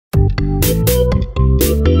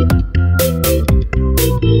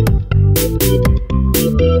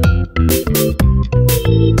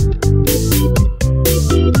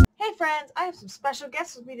special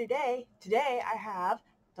guest with me today. Today I have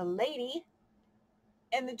the Lady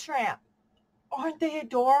and the Tramp. Aren't they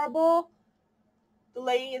adorable? The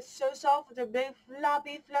lady is so soft with her big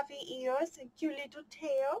floppy fluffy ears and cute little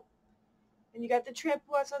tail. And you got the Tramp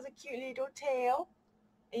who also has a cute little tail.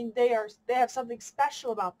 And they have something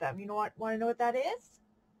special about them. You know what? Want to know what that is?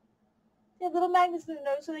 They have little magnets in their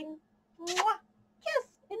nose so they can kiss.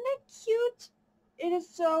 Isn't that cute? It is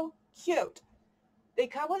so cute. They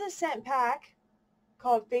come with a scent pack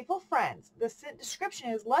called Faithful Friends. The scent description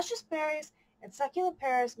is luscious berries and succulent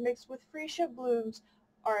pears mixed with freesia blooms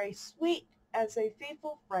are as sweet as a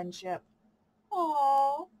faithful friendship.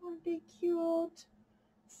 Aww, aren't they cute?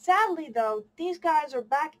 Sadly, though, these guys are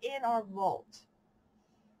back in our vault.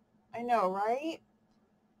 I know, right?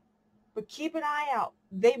 But keep an eye out.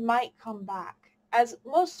 They might come back. As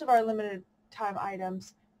most of our limited time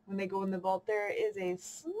items, when they go in the vault, there is a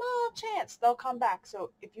small chance they'll come back. So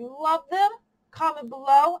if you love them, comment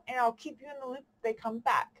below and I'll keep you in the loop if they come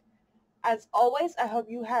back. As always, I hope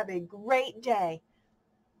you have a great day.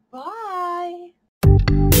 Bye.